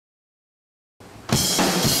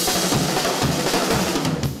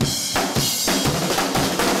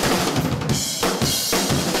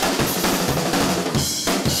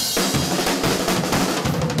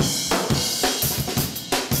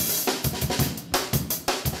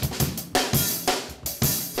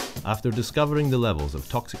After discovering the levels of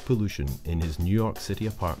toxic pollution in his New York City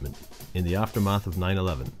apartment in the aftermath of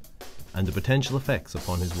 9/11 and the potential effects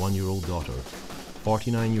upon his 1-year-old daughter,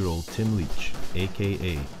 49-year-old Tim Leach,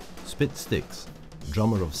 aka SPIT STIX,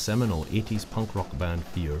 drummer of seminal 80s punk rock band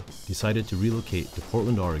FEAR, decided to relocate to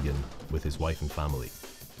Portland, Oregon with his wife and family.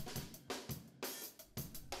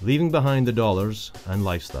 Leaving behind the dollars and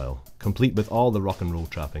lifestyle, complete with all the rock and roll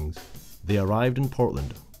trappings, they arrived in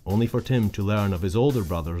Portland only for Tim to learn of his older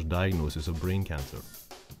brother's diagnosis of brain cancer.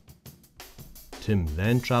 Tim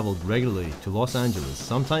then travelled regularly to Los Angeles,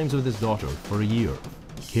 sometimes with his daughter, for a year,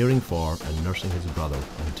 caring for and nursing his brother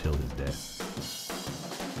until his death.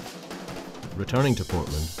 Returning to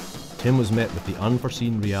Portland, Tim was met with the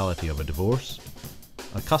unforeseen reality of a divorce,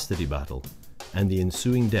 a custody battle, and the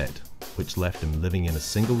ensuing debt, which left him living in a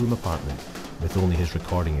single-room apartment with only his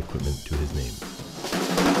recording equipment to his name.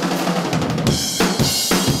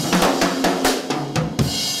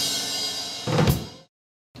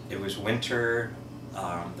 It was winter,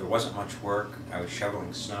 there wasn't much work. I was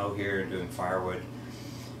shoveling snow here, doing firewood.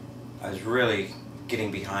 I was really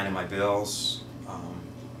getting behind in my bills.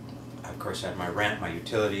 I, of course, had my rent, my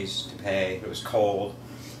utilities to pay. It was cold.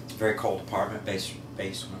 It's a very cold apartment,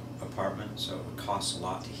 basement apartment, so it costs a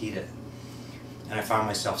lot to heat it. And I found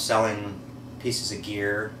myself selling pieces of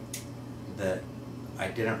gear that I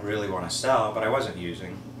didn't really want to sell, but I wasn't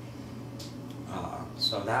using.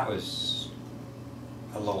 So that was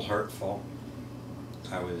a little hurtful.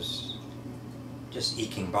 I was just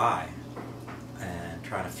eking by and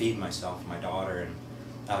trying to feed myself and my daughter, and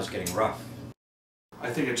that was getting rough.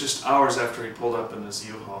 I think it's just hours after he pulled up in his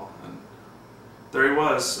U-Haul, and there he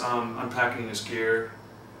was, unpacking his gear,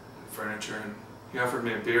 furniture, and he offered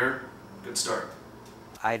me a beer. Good start.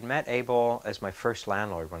 I'd met Abel as my first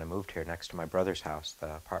landlord when I moved here next to my brother's house,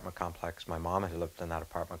 the apartment complex. My mom had lived in that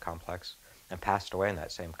apartment complex and passed away in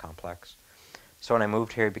that same complex. So when I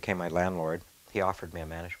moved here, he became my landlord. He offered me a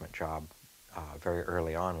management job very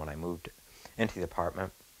early on when I moved into the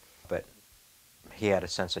apartment. But he had a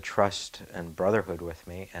sense of trust and brotherhood with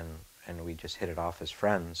me, and we just hit it off as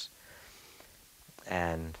friends.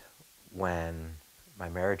 And when my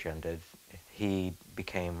marriage ended, he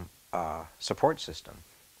became a support system.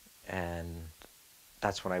 And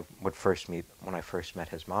that's when I would first meet, when I first met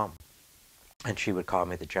his mom. And she would call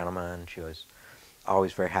me the gentleman. She was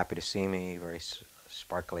always very happy to see me, very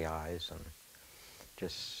sparkly eyes, and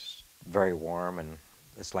just very warm. And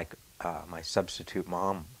it's like my substitute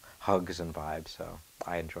mom hugs and vibes, so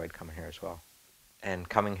I enjoyed coming here as well. And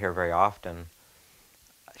coming here very often,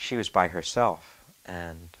 she was by herself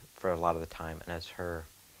and for a lot of the time, and as her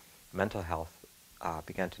mental health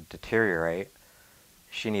began to deteriorate,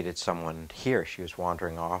 she needed someone here. She was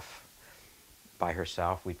wandering off by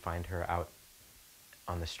herself. We'd find her out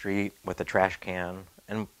on the street with a trash can,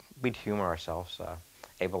 and we'd humor ourselves,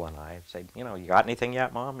 Abel and I, say, you know, you got anything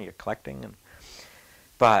yet, Mom? You're collecting?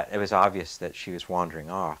 But it was obvious that she was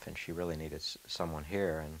wandering off, and she really needed someone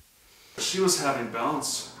here. And she was having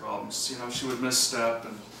balance problems. You know, she would misstep,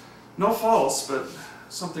 and no faults, but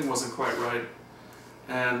something wasn't quite right.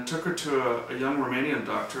 And took her to a young Romanian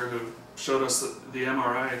doctor who showed us the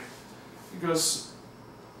MRI. He goes,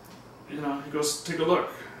 take a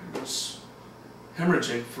look. He goes,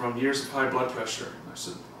 hemorrhaging from years of high blood pressure. I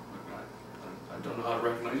said, I don't know how to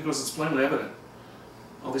recognize. He goes, it's plainly evident.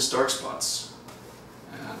 All these dark spots.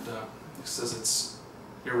 And he says it's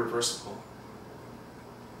irreversible.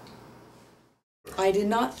 I did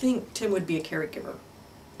not think Tim would be a caregiver.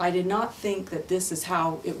 I did not think that this is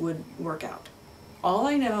how it would work out. All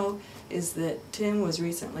I know is that Tim was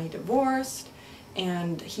recently divorced,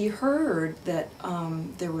 and he heard that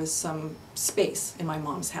there was some space in my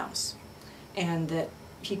mom's house, and that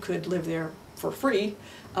he could live there for free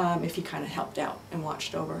if he kind of helped out and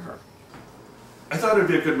watched over her. I thought it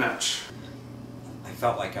would be a good match. I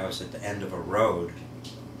felt like I was at the end of a road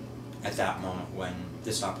at that moment when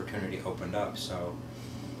this opportunity opened up, so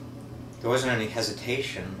there wasn't any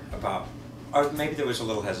hesitation about, or maybe there was a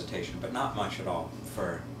little hesitation, but not much at all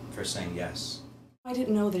for saying yes. I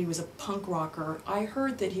didn't know that he was a punk rocker. I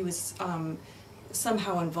heard that he was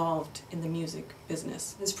somehow involved in the music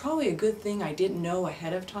business. It's probably a good thing I didn't know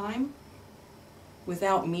ahead of time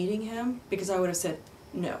without meeting him, because I would have said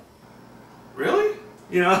no. Really?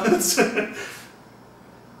 You know, it's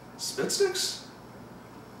SPIT STIX?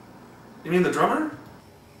 You mean the drummer?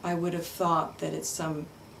 I would have thought that it's some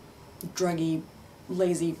druggy,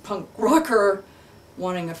 lazy punk rocker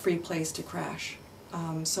wanting a free place to crash.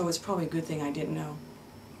 So it's probably a good thing I didn't know.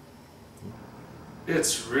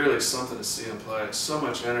 It's really something to see him play. So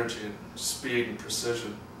much energy and speed and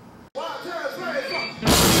precision. 1, 2, 3,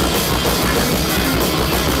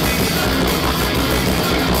 4.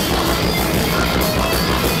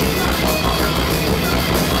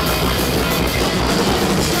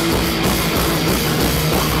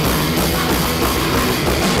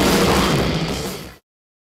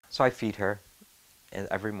 So I feed her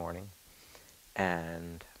every morning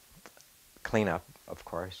and clean up, of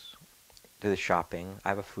course, do the shopping. I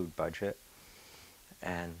have a food budget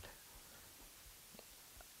and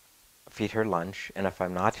feed her lunch. And if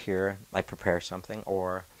I'm not here, I prepare something,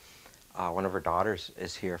 or one of her daughters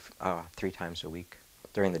is here 3 times a week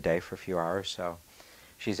during the day for a few hours, so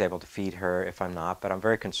she's able to feed her if I'm not. But I'm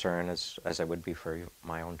very concerned, as I would be for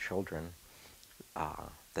my own children,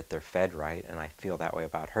 that they're fed right, and I feel that way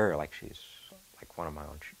about her, like she's like one of my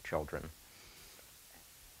own children.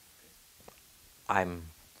 I'm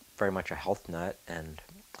very much a health nut, and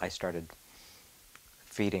I started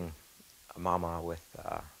feeding Mama with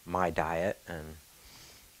my diet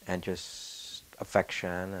and just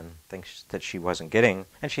affection and things that she wasn't getting,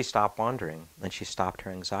 and she stopped wandering, and she stopped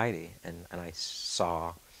her anxiety, and I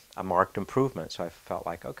saw a marked improvement. So I felt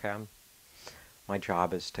like, okay, my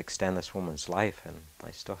job is to extend this woman's life, and I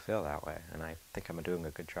still feel that way, and I think I'm doing a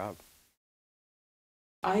good job.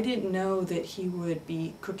 I didn't know that he would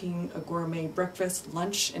be cooking a gourmet breakfast,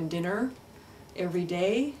 lunch, and dinner every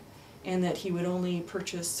day, and that he would only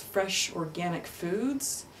purchase fresh organic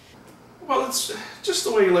foods. Well, it's just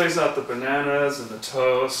the way he lays out the bananas and the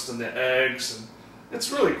toast and the eggs, and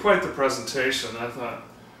it's really quite the presentation. I thought,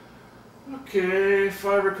 okay, if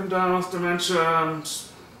I ever come down with dementia, I'm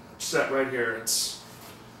set right here. It's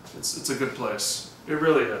a good place. It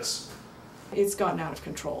really is. It's gotten out of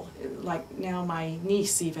control. Like now my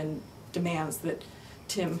niece even demands that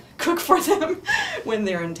Tim cook for them when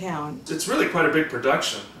they're in town. It's really quite a big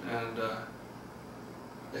production, and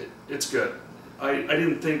it's good. I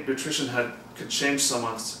didn't think nutrition could change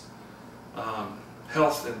someone's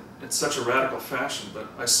health in such a radical fashion, but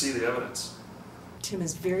I see the evidence. Tim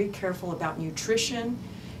is very careful about nutrition.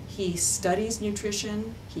 He studies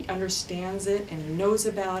nutrition, he understands it, and he knows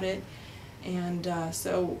about it. And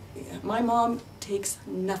so my mom takes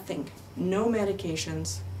nothing, no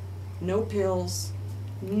medications, no pills,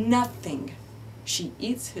 nothing. She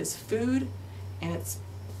eats his food, and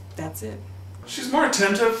that's it. She's more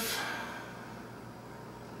attentive.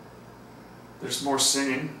 There's more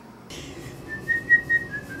singing.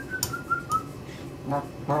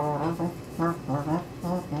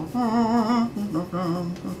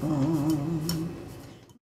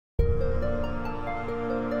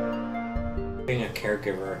 Being a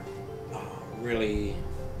caregiver really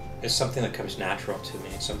is something that comes natural to me.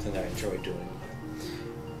 It's something that I enjoy doing.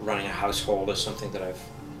 Running a household is something that I've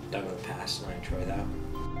done in the past, and I enjoy that.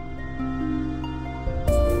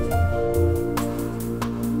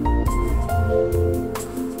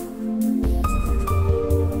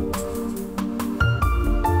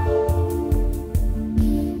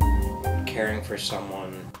 Caring for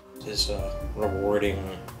someone is a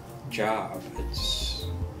rewarding job. It's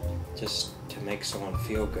just to make someone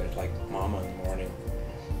feel good, like Mama in the morning.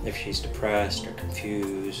 If she's depressed or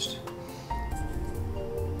confused,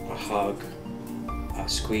 a hug, a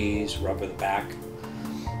squeeze, rub of the back,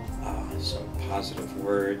 some positive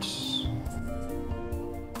words.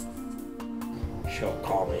 She'll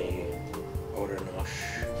call me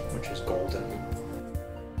Odernosh, which is golden.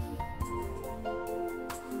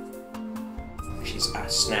 She's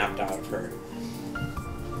snapped out of her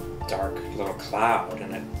dark little cloud,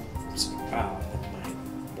 and it's like, wow,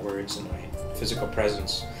 my words and my physical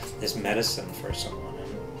presence is medicine for someone.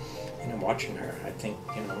 And watching her, I think,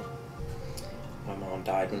 my mom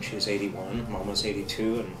died when she was 81, Mom was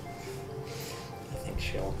 82, and I think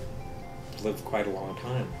she'll live quite a long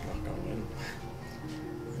time, knock on wood.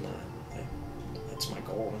 And that's my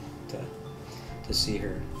goal, to see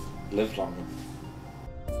her live long.